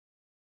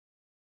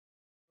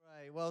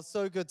Great. Well,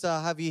 so good to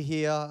have you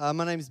here.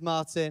 My name is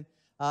Martin.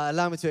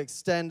 Allow me to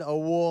extend a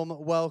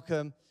warm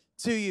welcome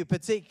to you,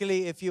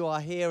 particularly if you are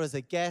here as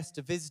a guest,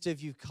 a visitor,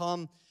 if you've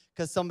come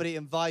because somebody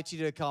invited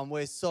you to come.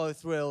 We're so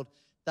thrilled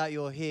that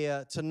you're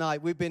here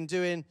tonight. We've been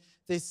doing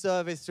this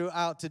service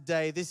throughout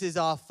today. This is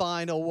our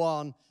final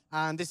one,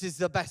 and this is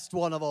the best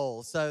one of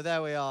all. So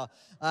there we are.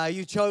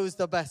 You chose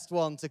the best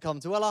one to come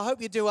to. Well, I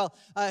hope you do well.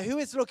 Who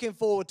is looking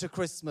forward to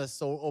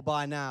Christmas or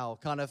by now?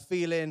 Kind of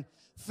feeling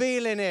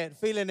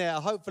it.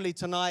 Hopefully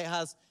tonight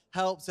has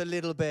helped a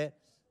little bit.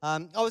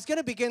 I was going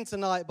to begin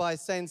tonight by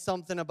saying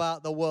something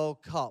about the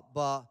World Cup,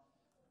 but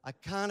I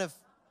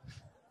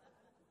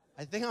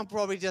think I'm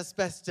probably just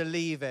best to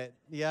leave it,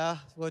 yeah?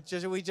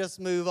 We just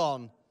move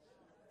on.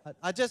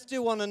 I just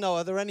do want to know,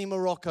 are there any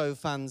Morocco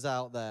fans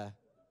out there?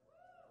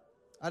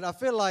 And I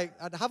feel like,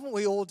 haven't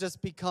we all just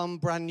become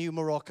brand new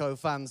Morocco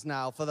fans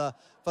now for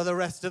the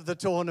rest of the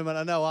tournament?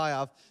 I know I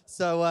have.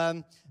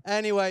 So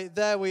anyway,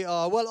 there we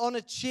are. Well, on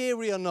a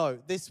cheerier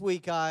note, this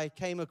week I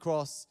came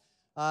across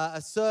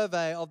a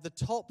survey of the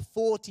top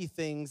 40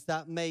 things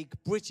that make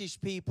British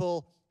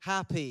people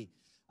happy.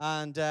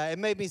 And it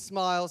made me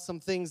smile, some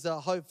things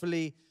that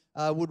hopefully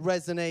would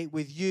resonate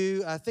with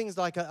you. Things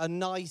like a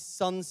nice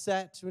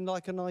sunset. Do you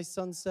like a nice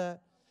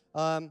sunset?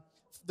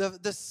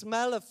 The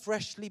smell of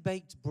freshly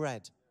baked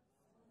bread.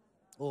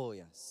 Oh,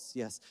 yes,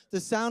 yes. The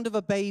sound of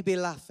a baby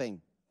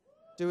laughing.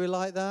 Do we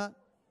like that?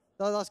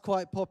 That's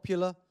quite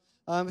popular.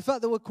 In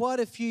fact, there were quite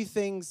a few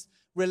things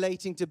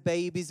relating to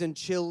babies and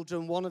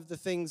children. One of the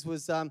things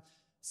was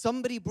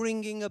somebody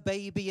bringing a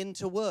baby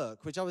into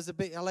work, which I was a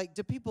bit like,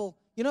 do people,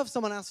 if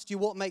someone asked you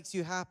what makes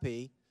you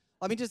happy,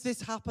 I mean, does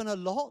this happen a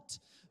lot?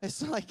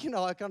 It's like,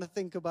 I kind of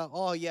think about,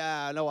 oh,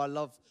 yeah, no, I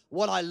love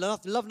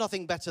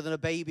nothing better than a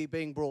baby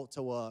being brought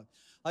to work.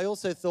 I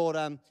also thought,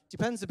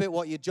 depends a bit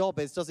what your job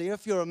is, doesn't it?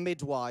 If you're a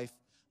midwife,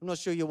 I'm not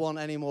sure you want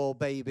any more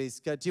babies.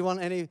 Do you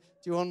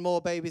want more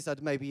babies?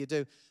 Maybe you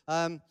do.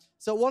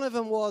 So one of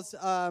them was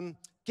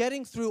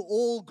getting through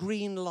all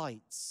green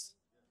lights.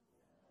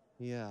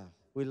 Yeah,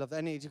 we love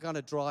any kind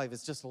of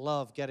drivers, just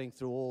love getting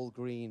through all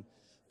green.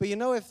 But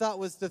if that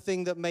was the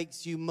thing that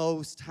makes you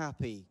most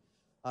happy,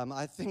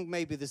 I think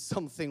maybe there's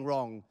something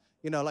wrong.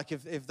 Like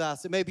if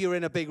that's it, maybe you're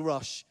in a big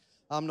rush.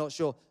 I'm not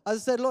sure. As I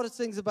said, a lot of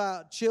things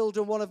about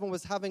children. One of them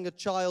was having a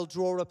child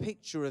draw a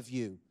picture of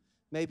you.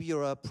 Maybe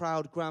you're a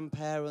proud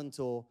grandparent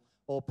or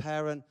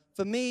parent.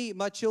 For me,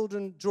 my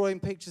children drawing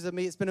pictures of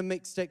me, it's been a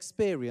mixed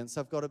experience,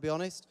 I've got to be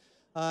honest.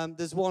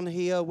 There's one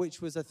here,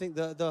 which was, I think,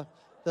 the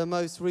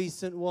most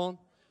recent one,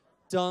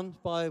 done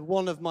by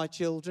one of my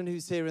children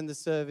who's here in the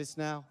service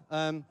now.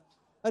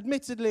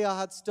 Admittedly, I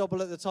had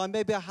stubble at the time.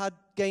 Maybe I had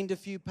gained a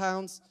few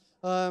pounds.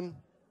 I'm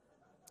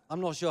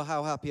not sure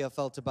how happy I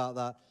felt about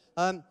that.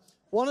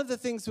 One of the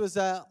things was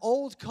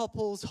old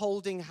couples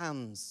holding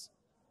hands.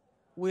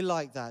 We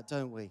like that,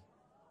 don't we?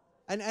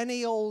 And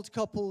any old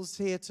couples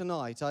here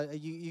tonight,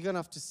 you're going to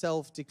have to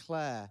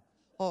self-declare.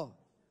 Oh,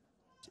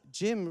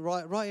 Jim,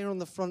 right here on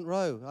the front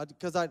row,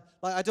 because I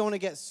don't want to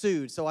get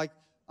sued. So I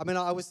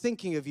was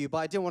thinking of you, but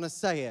I didn't want to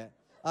say it.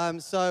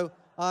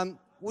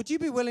 Would you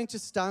be willing to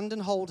stand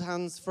and hold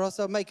hands for us?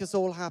 That'll make us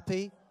all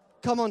happy.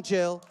 Come on,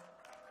 Jill.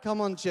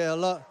 Come on, Jill.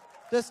 Look,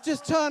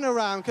 just turn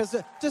around,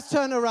 just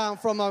turn around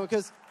for a moment,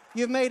 because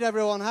you've made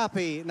everyone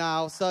happy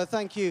now. So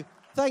thank you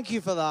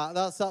for that.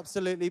 That's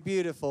absolutely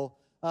beautiful.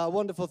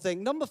 Wonderful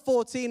thing. Number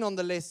 14 on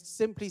the list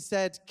simply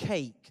said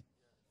cake.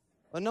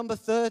 And number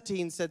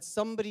 13 said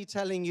somebody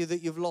telling you that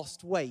you've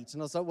lost weight.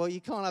 And I was like, well,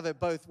 you can't have it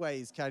both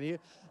ways, can you?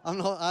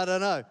 I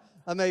don't know.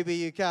 Maybe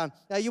you can.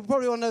 You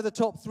probably want to know the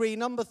top three.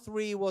 Number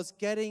 3 was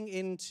getting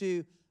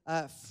into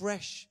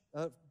fresh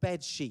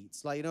bed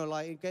sheets. Like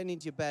getting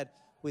into your bed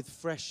with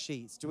fresh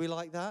sheets. Do we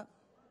like that?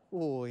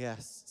 Oh,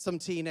 yes. Some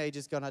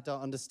teenagers going, I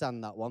don't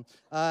understand that one.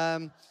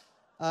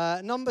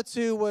 Number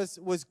 2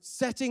 was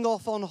setting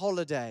off on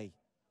holiday.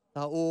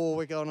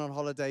 We're going on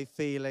holiday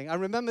feeling.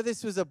 And remember,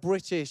 this was a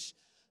British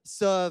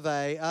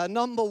survey.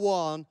 Number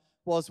 1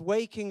 was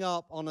waking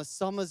up on a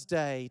summer's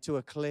day to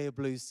a clear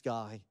blue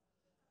sky.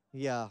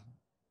 Yeah.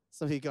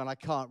 Some of you going, I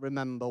can't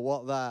remember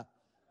what that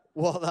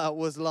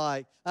was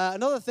like.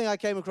 Another thing I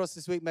came across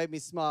this week made me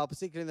smile,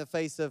 particularly in the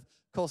face of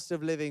cost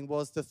of living,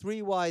 was the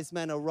 3 wise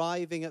men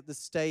arriving at the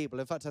stable.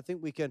 In fact, I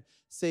think we can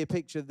see a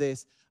picture of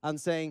this and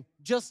saying,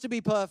 just to be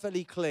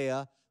perfectly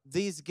clear,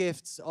 these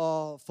gifts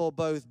are for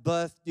both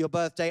your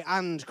birthday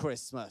and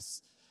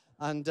Christmas.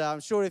 And I'm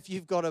sure if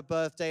you've got a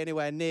birthday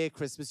anywhere near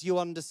Christmas, you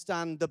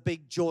understand the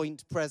big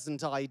joint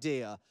present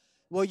idea.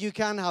 Well, you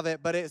can have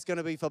it, but it's going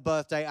to be for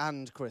birthday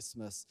and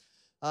Christmas.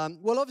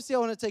 Well, obviously, I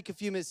want to take a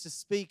few minutes to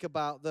speak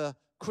about the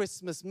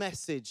Christmas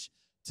message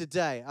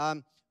today.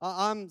 I'm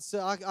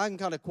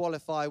kind of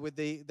qualified with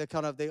the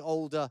kind of the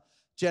older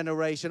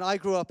generation. I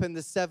grew up in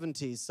the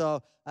 70s,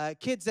 so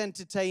kids'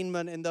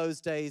 entertainment in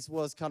those days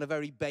was kind of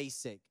very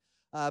basic.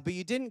 But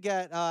you didn't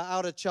get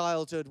out of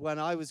childhood when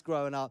I was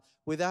growing up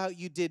without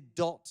you did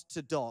dot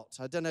to dot.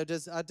 I don't know.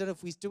 Does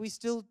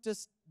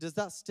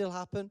that still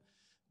happen?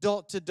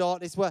 dot to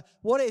dot. It's where,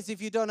 what it is,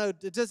 if you don't know,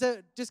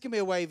 just give me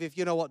a wave if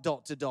you know what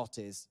dot to dot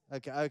is.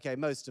 Okay,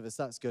 most of us,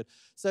 that's good.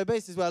 So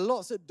basically, where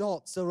lots of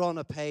dots are on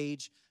a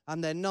page,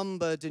 and they're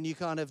numbered, and you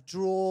kind of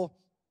draw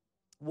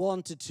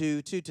 1 to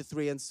 2, 2 to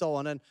 3, and so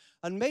on.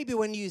 And maybe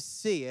when you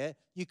see it,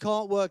 you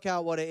can't work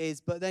out what it is,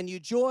 but then you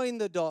join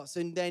the dots,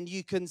 and then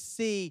you can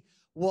see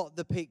what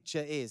the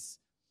picture is.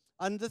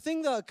 And the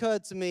thing that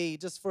occurred to me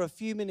just for a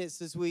few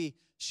minutes as we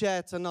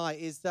share tonight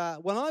is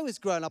that when I was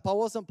growing up, I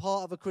wasn't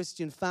part of a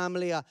Christian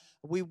family.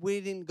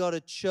 We didn't go to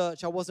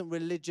church. I wasn't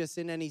religious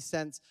in any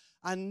sense.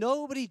 And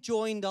nobody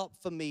joined up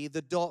for me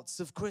the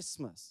dots of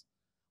Christmas.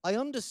 I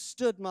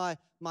understood my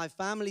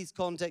family's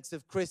context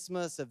of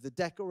Christmas, of the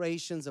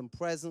decorations and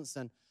presents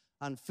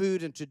and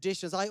food and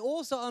traditions. I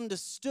also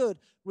understood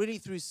really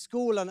through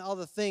school and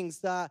other things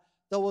that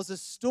there was a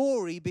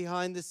story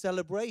behind the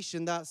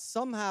celebration, that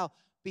somehow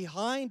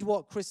behind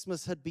what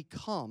Christmas had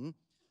become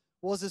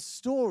was a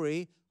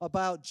story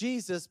about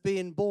Jesus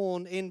being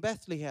born in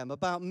Bethlehem,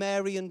 about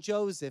Mary and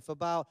Joseph,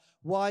 about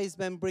wise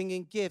men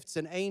bringing gifts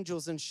and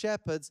angels and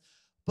shepherds.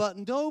 But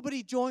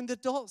nobody joined the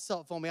dots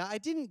up for me. I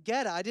didn't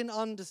get it. I didn't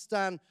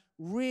understand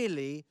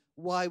really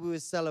why we were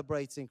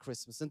celebrating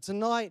Christmas. And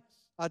tonight,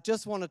 I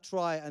just want to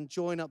try and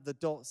join up the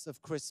dots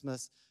of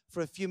Christmas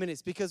for a few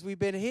minutes, because we've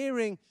been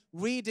hearing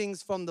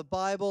readings from the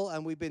Bible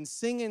and we've been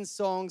singing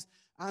songs,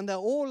 and they're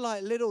all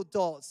like little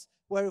dots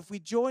where if we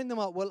join them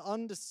up, we'll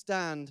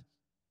understand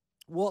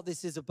what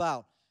this is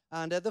about.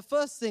 And the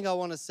first thing I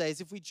want to say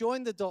is if we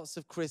join the dots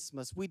of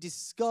Christmas, we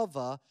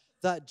discover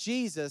that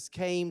Jesus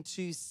came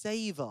to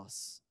save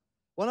us.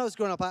 When I was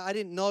growing up, I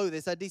didn't know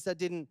this. At least I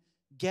didn't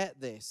get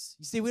this.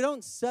 You see, we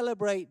don't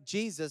celebrate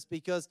Jesus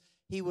because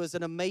he was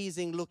an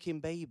amazing-looking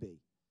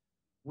baby.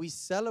 We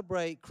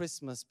celebrate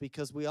Christmas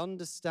because we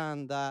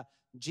understand that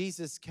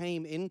Jesus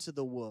came into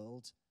the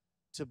world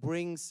to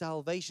bring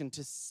salvation,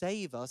 to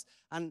save us,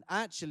 and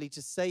actually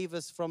to save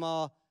us from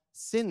our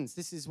sins.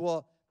 This is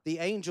what the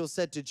angel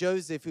said to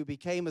Joseph, who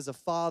became as a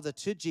father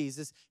to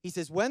Jesus. He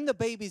says, when the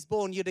baby's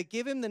born, you're to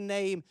give him the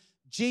name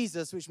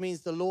Jesus, which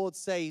means the Lord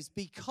saves,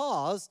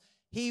 because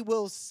he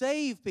will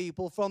save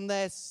people from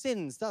their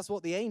sins. That's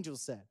what the angel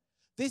said.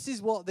 This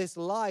is what this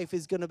life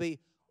is going to be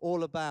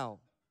all about.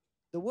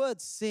 The word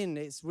sin,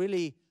 it's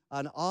really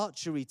an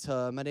archery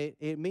term, and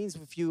it means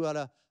if you were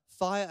to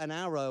fire an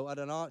arrow at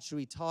an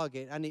archery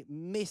target and it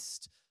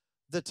missed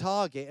the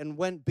target and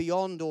went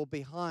beyond or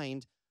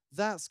behind,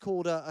 that's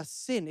called a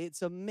sin.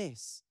 It's a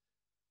miss.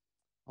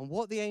 And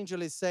what the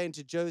angel is saying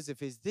to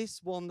Joseph is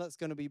this one that's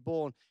going to be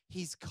born,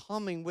 he's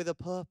coming with a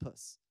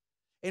purpose.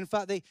 In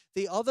fact,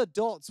 the other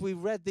dots, we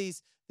read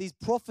these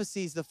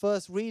prophecies, the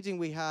first reading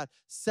we had,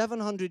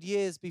 700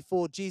 years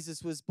before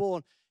Jesus was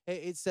born.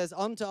 It says,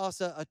 unto us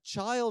a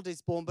child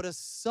is born, but a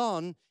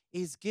son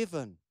is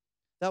given.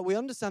 That we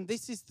understand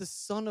this is the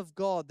Son of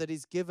God that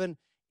is given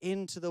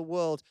into the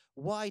world.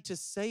 Why? To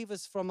save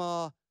us from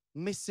our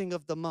missing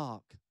of the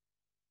mark.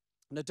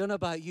 And I don't know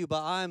about you,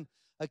 but I'm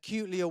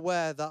acutely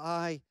aware that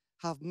I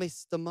have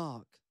missed the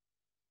mark.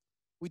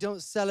 We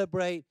don't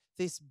celebrate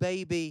this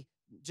baby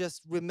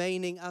just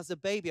remaining as a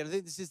baby. And I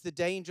think this is the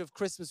danger of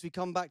Christmas. We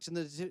come back to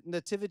the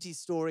nativity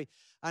story,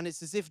 and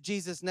it's as if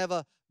Jesus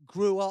never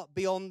grew up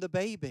beyond the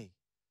baby.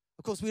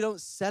 Of course, we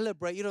don't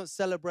celebrate. You don't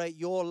celebrate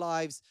your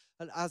lives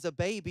as a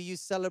baby. You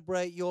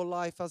celebrate your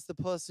life as the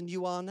person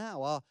you are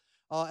now.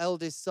 Our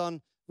eldest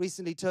son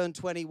recently turned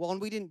 21.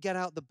 We didn't get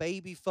out the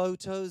baby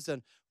photos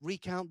and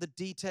recount the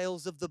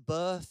details of the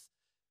birth,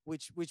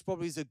 which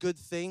probably is a good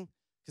thing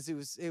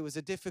because it was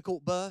a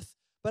difficult birth.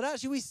 But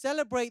actually, we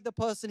celebrate the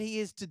person he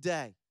is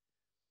today.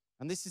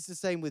 And this is the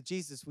same with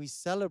Jesus. We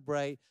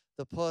celebrate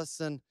the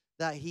person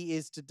that he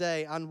is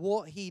today and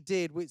what he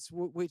did,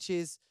 which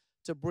is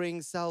to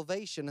bring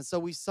salvation. And so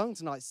we sung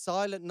tonight,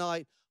 Silent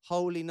Night,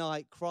 Holy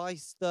Night,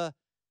 Christ the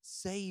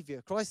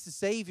Savior. Christ the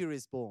Savior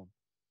is born.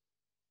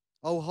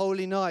 Oh,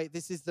 holy night,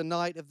 this is the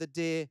night of the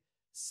dear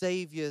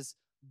Savior's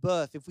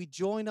birth. If we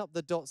join up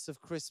the dots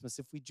of Christmas,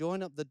 if we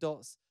join up the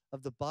dots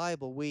of the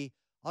Bible, we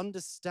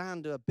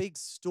understand a big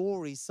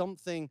story,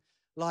 something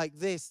like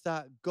this,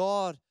 that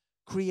God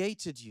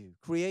created you,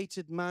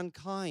 created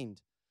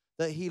mankind,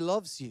 that he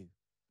loves you,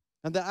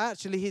 and that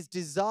actually his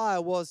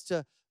desire was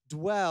to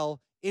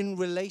dwell in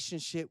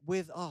relationship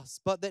with us,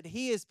 but that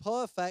he is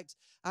perfect,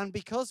 and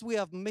because we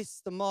have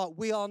missed the mark,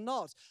 we are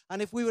not.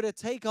 And if we were to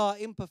take our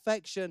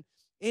imperfection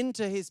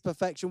into his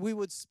perfection, we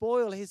would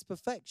spoil his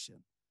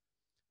perfection.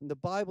 And the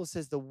Bible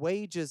says the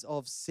wages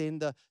of sin,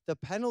 the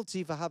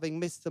penalty for having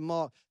missed the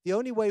mark, the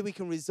only way we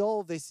can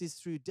resolve this is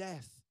through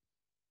death.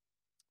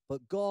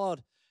 But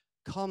God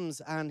comes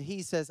and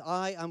he says,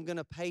 I am going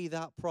to pay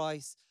that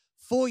price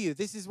for you.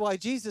 This is why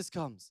Jesus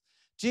comes.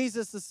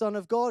 Jesus, the Son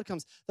of God,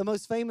 comes. The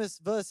most famous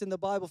verse in the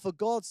Bible, for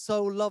God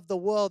so loved the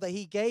world that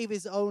he gave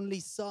his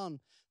only Son,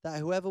 that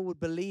whoever would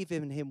believe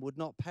in him would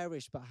not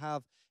perish but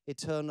have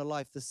eternal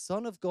life. The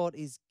Son of God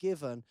is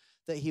given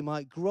that he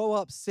might grow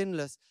up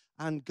sinless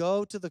and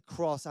go to the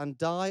cross and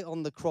die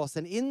on the cross,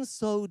 and in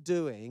so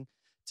doing,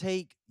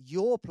 take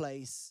your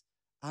place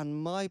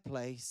and my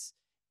place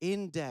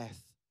in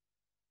death,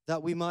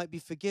 that we might be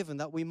forgiven,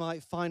 that we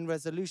might find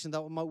resolution,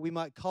 that we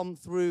might come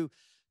through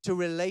to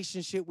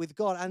relationship with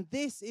God. And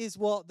this is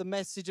what the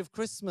message of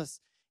Christmas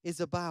is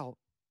about.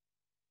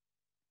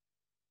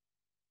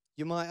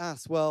 You might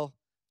ask, well,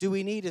 do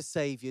we need a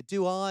savior?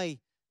 Do I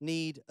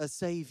need a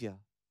savior?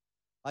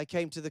 I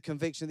came to the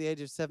conviction at the age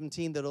of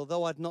 17 that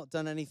although I'd not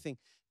done anything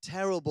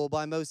terrible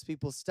by most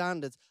people's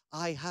standards,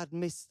 I had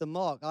missed the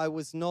mark. I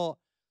was not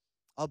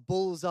a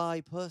bullseye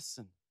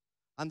person,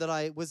 and that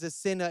I was a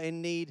sinner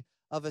in need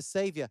of a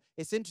savior.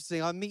 It's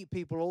interesting. I meet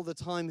people all the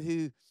time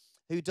who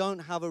don't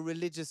have a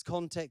religious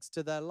context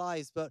to their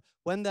lives, but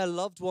when their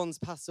loved ones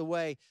pass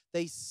away,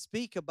 they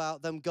speak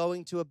about them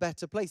going to a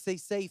better place. They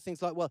say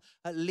things like, well,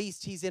 at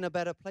least he's in a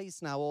better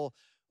place now,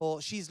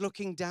 or she's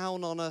looking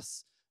down on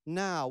us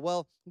now.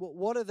 Well,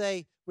 what are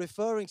they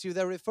referring to?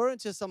 They're referring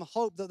to some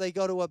hope that they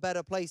go to a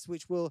better place,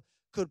 which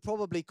could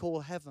probably call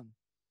heaven.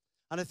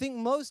 And I think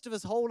most of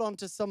us hold on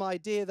to some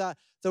idea that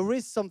there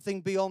is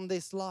something beyond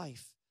this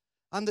life,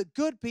 and that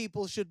good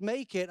people should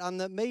make it, and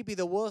that maybe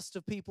the worst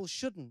of people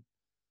shouldn't.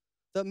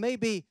 That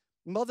maybe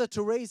Mother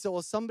Teresa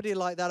or somebody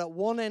like that at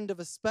one end of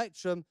a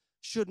spectrum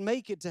should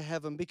make it to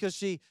heaven because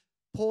she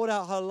poured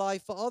out her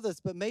life for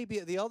others. But maybe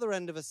at the other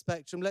end of a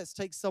spectrum, let's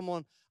take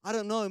someone, I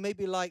don't know,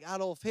 maybe like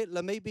Adolf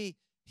Hitler, maybe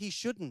he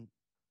shouldn't.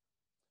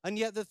 And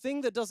yet the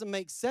thing that doesn't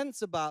make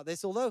sense about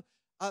this, although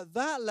at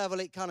that level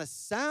it kind of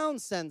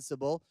sounds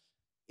sensible,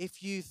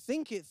 if you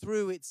think it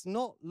through, it's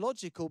not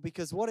logical,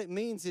 because what it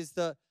means is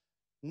that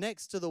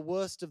next to the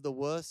worst of the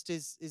worst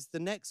is the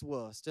next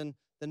worst, and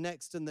the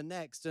next and the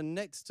next, and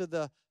next to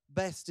the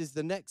best is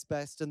the next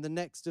best, and the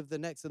next of the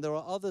next, and there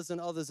are others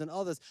and others and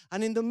others.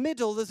 And in the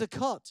middle, there's a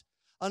cut,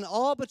 an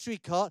arbitrary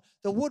cut.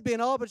 There would be an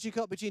arbitrary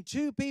cut between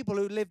two people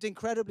who lived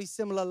incredibly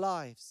similar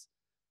lives.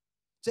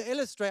 To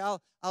illustrate,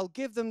 I'll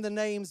give them the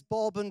names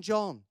Bob and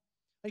John.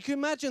 And you can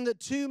imagine that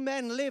two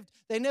men lived,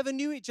 they never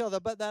knew each other,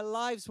 but their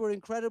lives were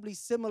incredibly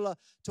similar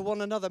to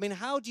one another. I mean,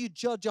 how do you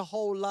judge a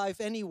whole life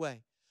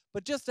anyway?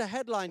 But just a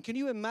headline, can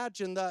you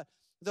imagine that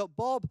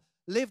Bob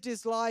lived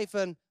his life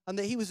and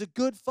that he was a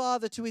good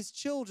father to his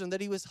children,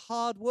 that he was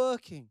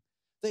hardworking,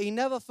 that he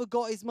never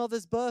forgot his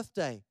mother's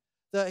birthday,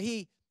 that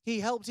he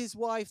helped his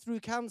wife through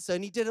cancer,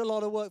 and he did a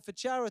lot of work for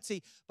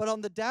charity. But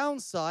on the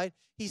downside,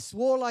 he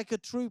swore like a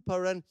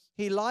trooper, and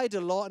he lied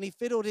a lot, and he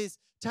fiddled his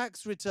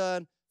tax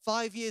return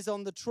 5 years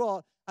on the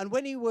trot. And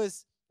when he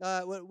was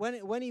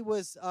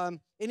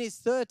in his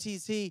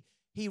 30s,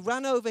 he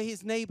ran over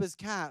his neighbor's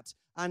cat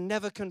and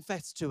never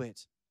confessed to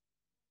it.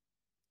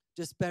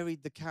 Just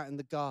buried the cat in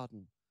the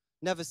garden.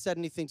 Never said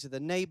anything to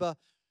the neighbor.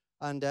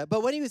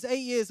 But when he was 8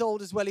 years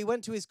old as well, he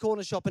went to his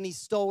corner shop and he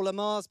stole a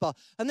Mars bar.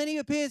 And then he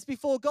appears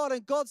before God,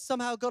 and God's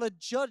somehow got to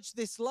judge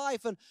this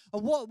life. And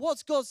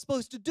what's God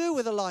supposed to do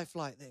with a life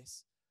like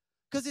this?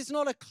 Because it's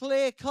not a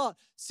clear-cut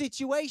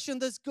situation.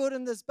 There's good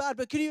and there's bad.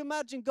 But can you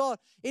imagine God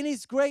in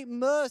his great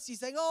mercy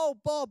saying, oh,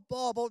 Bob,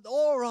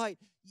 all right,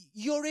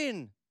 you're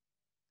in.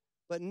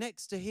 But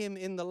next to him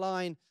in the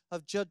line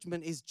of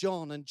judgment is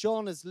John. And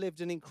John has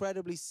lived an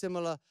incredibly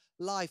similar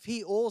life.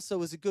 He also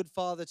was a good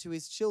father to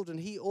his children.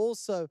 He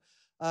also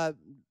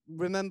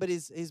remembered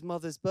his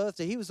mother's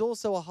birthday. He was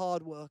also a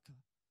hard worker.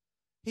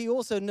 He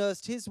also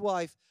nursed his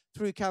wife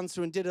through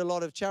cancer and did a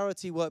lot of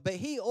charity work. But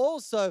he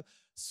also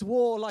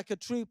swore like a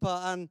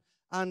trooper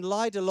and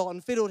lied a lot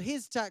and fiddled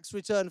his tax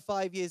return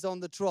 5 years on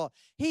the trot.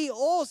 He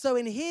also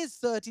in his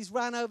 30s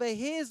ran over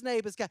his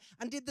neighbor's cat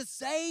and did the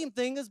same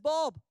thing as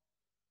Bob.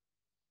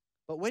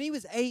 But when he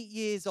was 8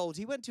 years old,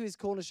 he went to his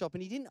corner shop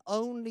and he didn't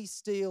only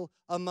steal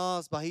a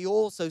Mars bar, he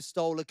also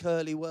stole a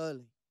Curly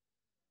Whirly.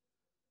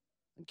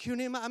 And can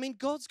you imagine? I mean,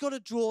 God's got to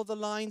draw the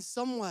line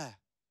somewhere.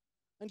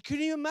 And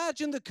can you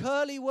imagine the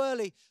Curly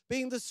Whirly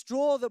being the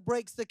straw that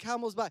breaks the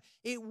camel's back?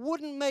 It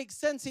wouldn't make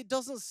sense. It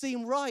doesn't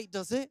seem right,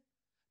 does it?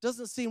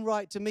 Doesn't seem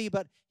right to me.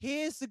 But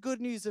here's the good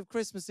news of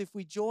Christmas. If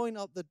we join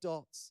up the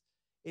dots,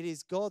 it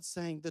is God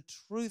saying the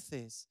truth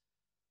is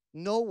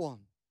no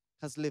one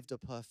has lived a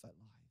perfect life.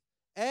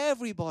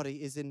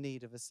 Everybody is in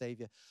need of a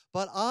savior.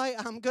 But I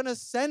am going to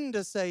send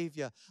a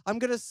savior. I'm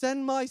going to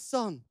send my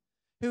son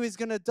who is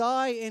going to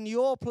die in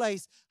your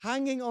place,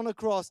 hanging on a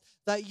cross,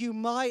 that you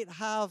might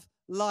have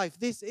life.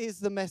 This is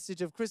the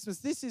message of Christmas.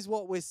 This is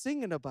what we're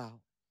singing about.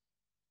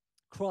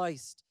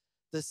 Christ,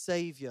 the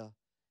Savior,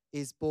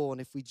 is born.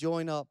 If we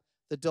join up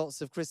the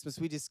dots of Christmas,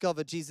 we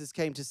discover Jesus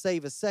came to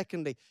save us.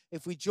 Secondly,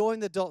 if we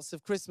join the dots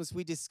of Christmas,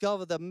 we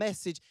discover the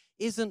message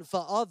isn't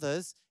for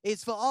others,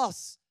 it's for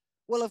us.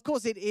 Well, of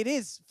course, it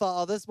is for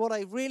others. What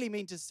I really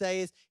mean to say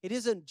is it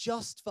isn't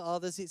just for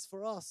others, it's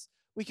for us.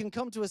 We can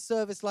come to a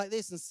service like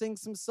this and sing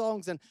some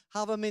songs and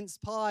have a mince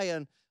pie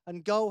and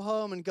go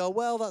home and go,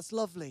 well, that's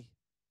lovely.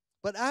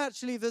 But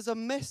actually, there's a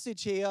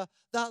message here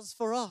that's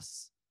for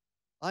us.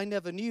 I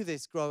never knew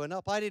this growing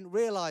up. I didn't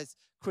realize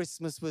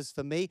Christmas was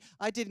for me.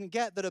 I didn't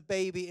get that a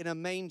baby in a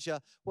manger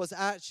was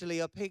actually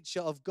a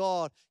picture of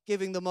God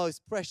giving the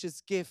most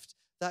precious gift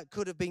that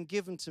could have been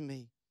given to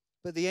me.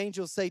 But the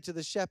angels say to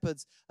the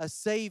shepherds, a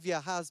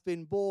Savior has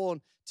been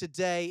born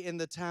today in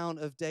the town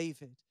of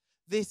David.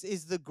 this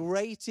is the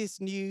greatest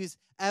news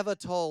ever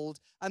told.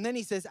 And then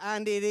he says,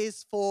 and it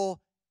is for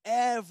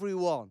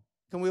everyone.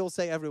 Can we all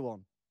say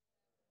everyone?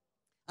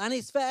 And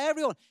it's for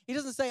everyone. He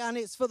doesn't say, and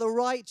it's for the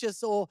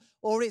righteous, or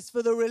it's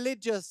for the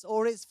religious,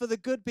 or it's for the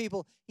good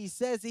people. He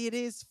says it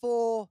is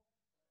for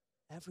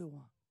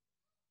everyone.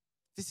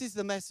 This is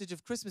the message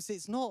of Christmas.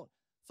 It's not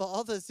for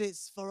others,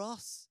 it's for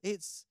us.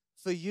 It's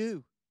for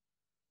you.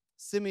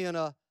 Simeon,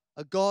 a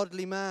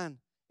godly man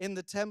in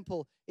the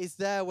temple, is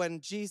there when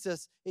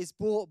Jesus is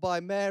brought by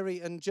Mary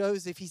and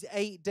Joseph. He's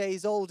 8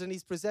 days old and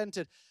he's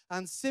presented.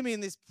 And Simeon,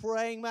 this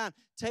praying man,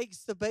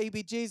 takes the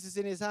baby Jesus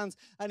in his hands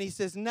and he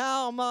says,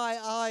 now my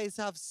eyes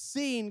have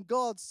seen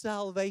God's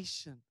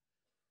salvation.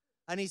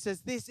 And he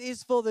says, this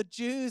is for the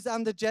Jews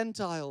and the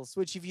Gentiles,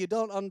 which if you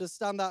don't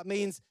understand, that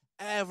means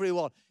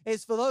everyone.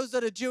 It's for those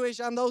that are Jewish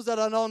and those that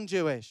are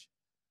non-Jewish.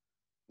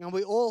 And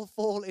we all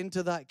fall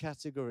into that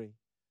category.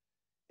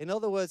 In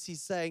other words,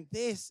 he's saying,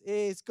 this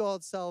is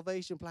God's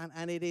salvation plan,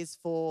 and it is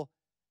for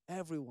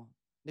everyone.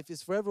 And if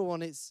it's for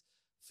everyone, it's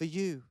for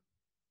you.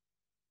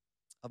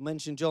 I've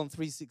mentioned John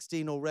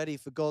 3:16 already.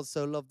 For God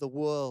so loved the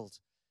world.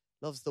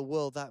 Loves the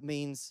world. That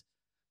means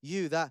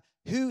you. That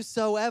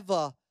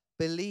whosoever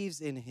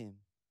believes in him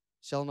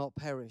shall not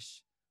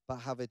perish, but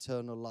have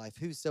eternal life.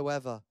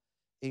 Whosoever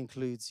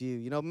includes you.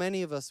 You know,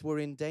 many of us were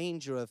in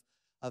danger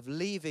of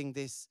leaving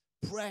this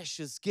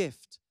precious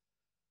gift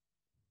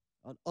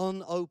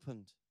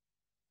unopened,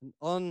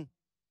 and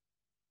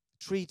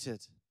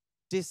untreated,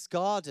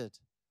 discarded,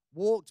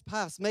 walked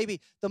past.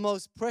 Maybe the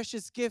most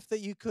precious gift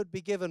that you could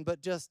be given,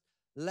 but just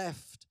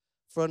left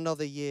for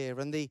another year.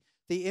 And the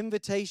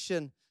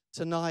invitation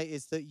tonight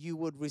is that you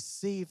would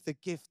receive the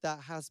gift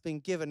that has been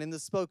given. In the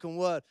spoken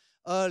word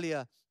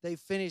earlier, they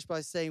finished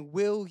by saying,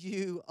 will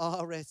you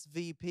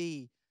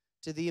RSVP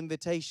to the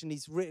invitation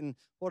he's written?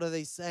 What are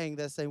they saying?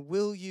 They're saying,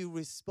 will you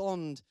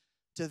respond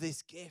to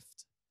this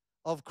gift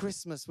of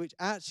Christmas, which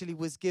actually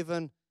was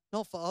given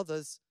not for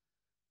others,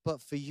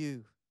 but for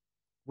you?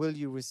 Will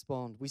you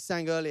respond? We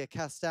sang earlier,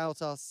 cast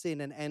out our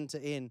sin and enter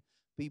in.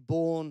 Be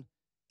born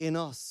in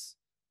us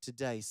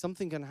today.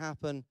 Something can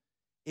happen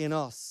in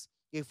us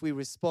if we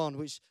respond,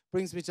 which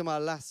brings me to my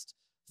last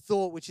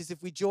thought, which is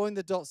if we join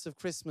the dots of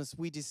Christmas,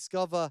 we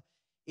discover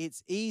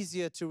it's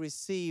easier to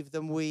receive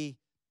than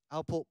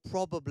I'll put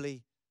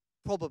probably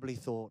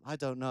thought. I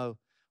don't know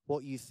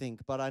what you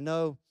think, but I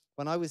know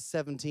when I was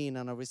 17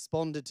 and I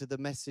responded to the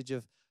message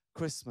of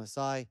Christmas,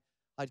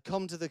 I'd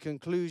come to the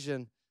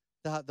conclusion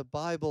that the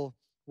Bible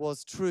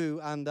was true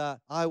and that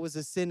I was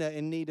a sinner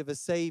in need of a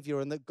Savior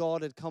and that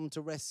God had come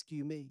to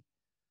rescue me.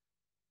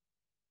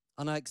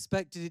 And I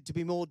expected it to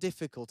be more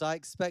difficult. I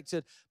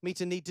expected me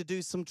to need to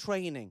do some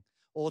training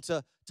or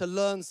to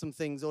learn some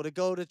things or to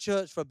go to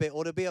church for a bit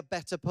or to be a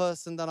better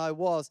person than I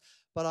was.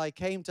 But I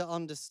came to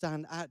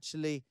understand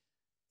actually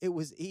it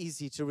was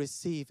easy to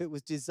receive. It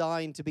was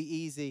designed to be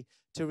easy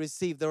to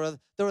receive. There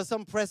are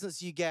some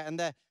presents you get and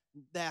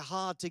they're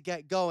hard to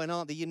get going,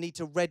 aren't they? You need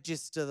to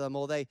register them,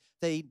 or they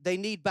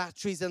need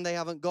batteries and they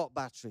haven't got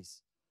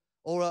batteries.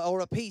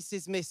 Or a piece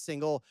is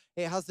missing, or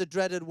it has the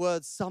dreaded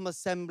word, some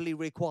assembly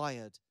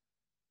required.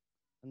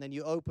 And then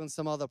you open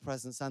some other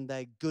presents and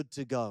they're good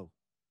to go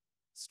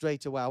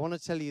straight away. I want to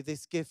tell you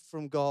this gift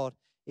from God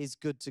is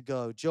good to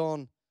go.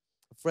 John,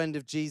 a friend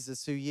of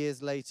Jesus who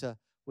years later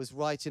was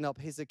writing up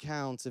his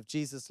account of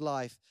Jesus'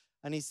 life,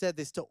 and he said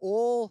this: to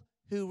all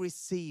who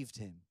received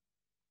him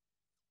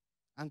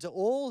and to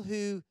all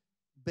who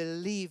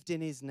believed in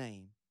his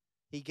name,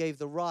 he gave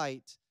the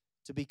right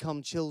to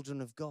become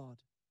children of God.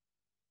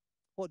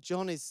 What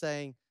John is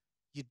saying,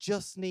 you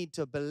just need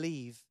to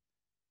believe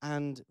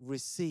and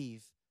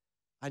receive,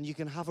 and you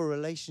can have a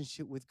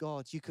relationship with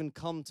God. You can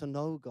come to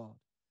know God.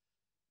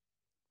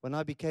 When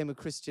I became a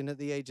Christian at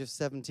the age of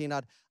 17,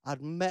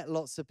 I'd met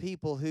lots of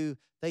people who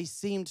they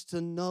seemed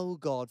to know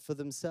God for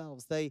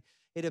themselves.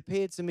 It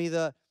appeared to me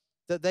that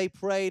they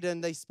prayed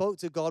and they spoke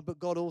to God, but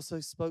God also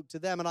spoke to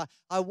them. And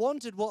I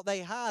wanted what they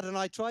had, and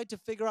I tried to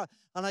figure out,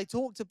 and I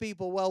talked to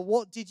people, well,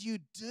 what did you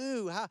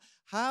do?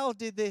 How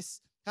did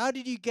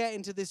you get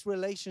into this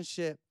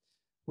relationship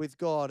with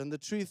God? And the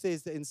truth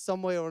is that in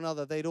some way or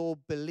another, they'd all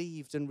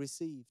believed and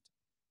received.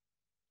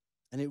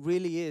 And it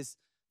really is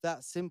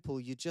that simple.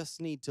 You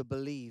just need to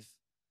believe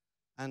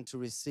and to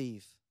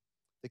receive.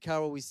 The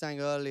carol we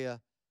sang earlier,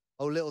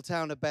 "O Little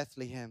Town of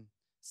Bethlehem,"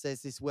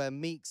 says this: where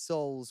meek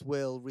souls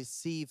will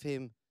receive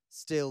him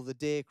still, the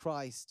dear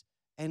Christ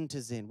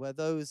enters in. Where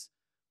those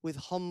with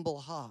humble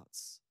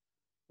hearts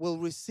will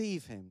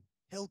receive him,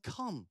 he'll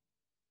come.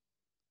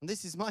 And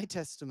this is my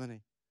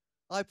testimony.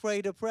 I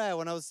prayed a prayer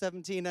when I was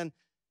 17 and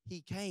he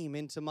came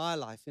into my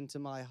life, into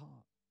my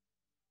heart.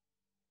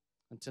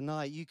 And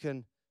tonight you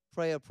can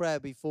pray a prayer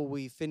before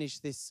we finish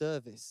this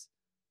service.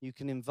 You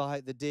can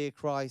invite the dear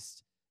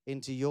Christ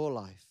into your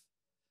life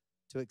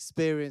to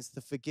experience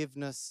the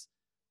forgiveness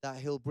that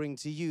he'll bring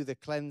to you, the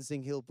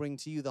cleansing he'll bring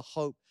to you, the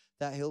hope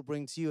that he'll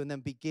bring to you, and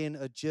then begin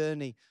a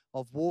journey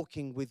of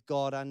walking with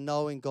God and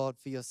knowing God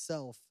for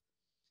yourself.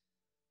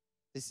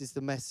 This is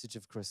the message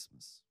of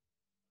Christmas.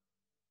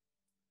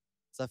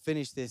 As I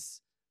finish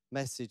this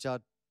message,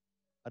 I'd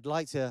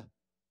like to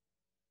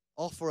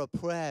offer a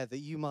prayer that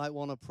you might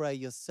want to pray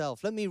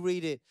yourself. Let me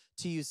read it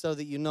to you so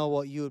that you know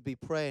what you would be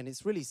praying.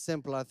 It's really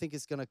simple. I think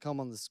it's going to come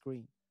on the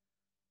screen.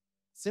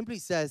 It simply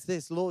says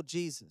this: Lord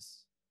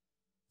Jesus,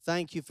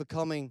 thank you for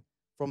coming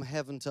from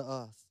heaven to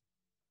earth.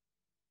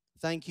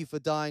 Thank you for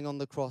dying on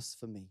the cross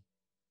for me.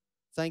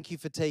 Thank you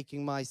for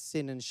taking my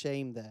sin and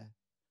shame there.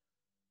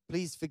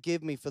 Please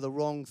forgive me for the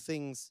wrong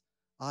things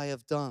I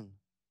have done.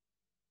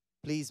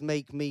 Please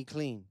make me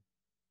clean.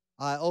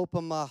 I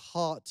open my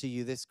heart to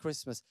you this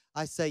Christmas.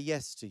 I say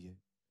yes to you.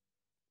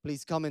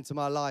 Please come into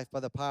my life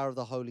by the power of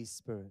the Holy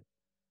Spirit.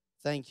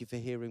 Thank you for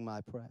hearing my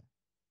prayer.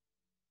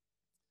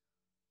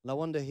 And I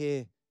wonder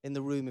here in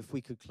the room if we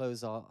could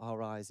close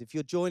our eyes. If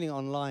you're joining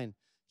online,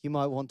 you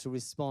might want to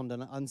respond.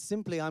 And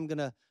simply I'm going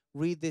to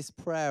read this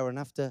prayer, and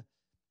after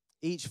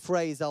each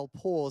phrase I'll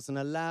pause and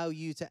allow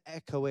you to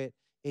echo it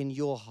in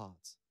your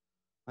heart.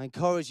 I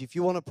encourage you, if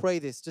you want to pray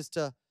this, just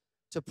to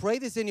pray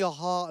this in your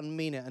heart and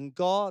mean it. And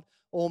God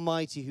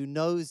Almighty, who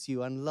knows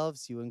you and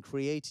loves you and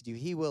created you,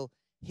 He will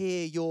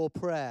hear your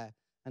prayer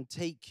and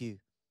take you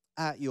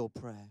at your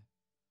prayer.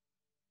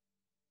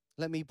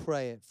 Let me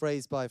pray it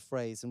phrase by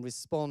phrase and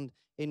respond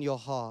in your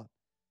heart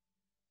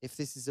if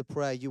this is a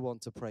prayer you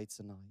want to pray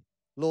tonight.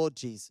 Lord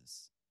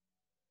Jesus,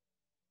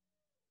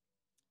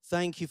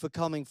 thank you for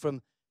coming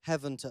from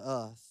heaven to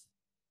earth.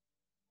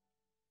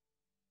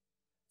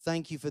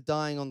 Thank you for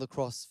dying on the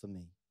cross for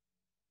me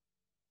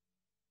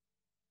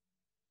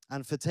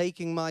and for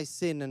taking my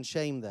sin and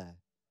shame there.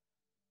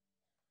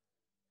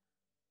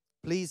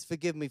 Please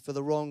forgive me for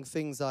the wrong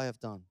things I have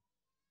done.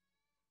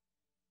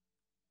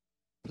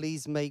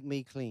 Please make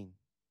me clean.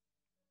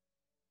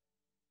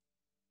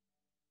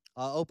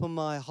 I open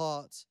my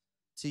heart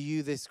to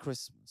you this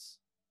Christmas,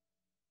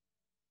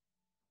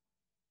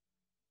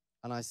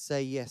 and I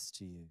say yes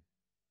to you.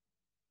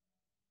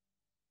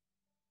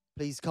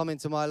 Please come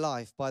into my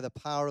life by the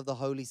power of the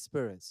Holy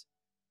Spirit.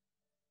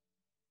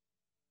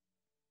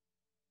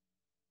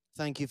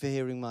 Thank you for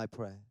hearing my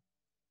prayer.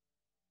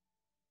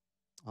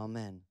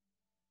 Amen.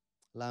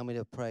 Allow me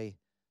to pray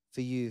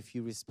for you if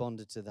you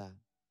responded to that.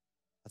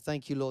 I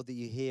thank you, Lord, that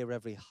you hear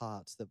every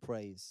heart that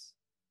prays.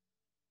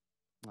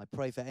 I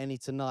pray for any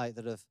tonight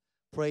that have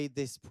prayed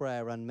this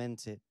prayer and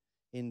meant it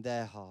in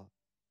their heart,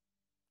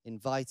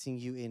 inviting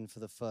you in for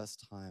the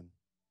first time.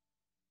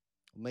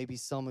 Maybe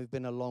some who've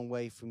been a long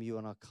way from you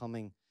and are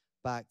coming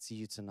back to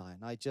you tonight.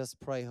 And I just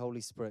pray, Holy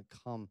Spirit,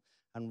 come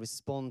and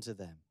respond to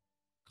them,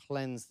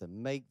 cleanse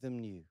them, make them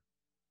new.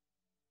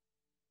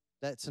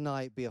 Let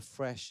tonight be a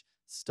fresh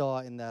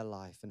start in their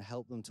life and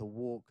help them to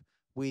walk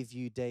with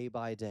you day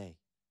by day,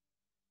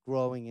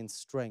 growing in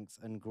strength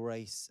and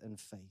grace and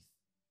faith.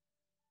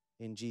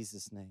 In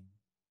Jesus' name,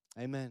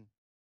 amen.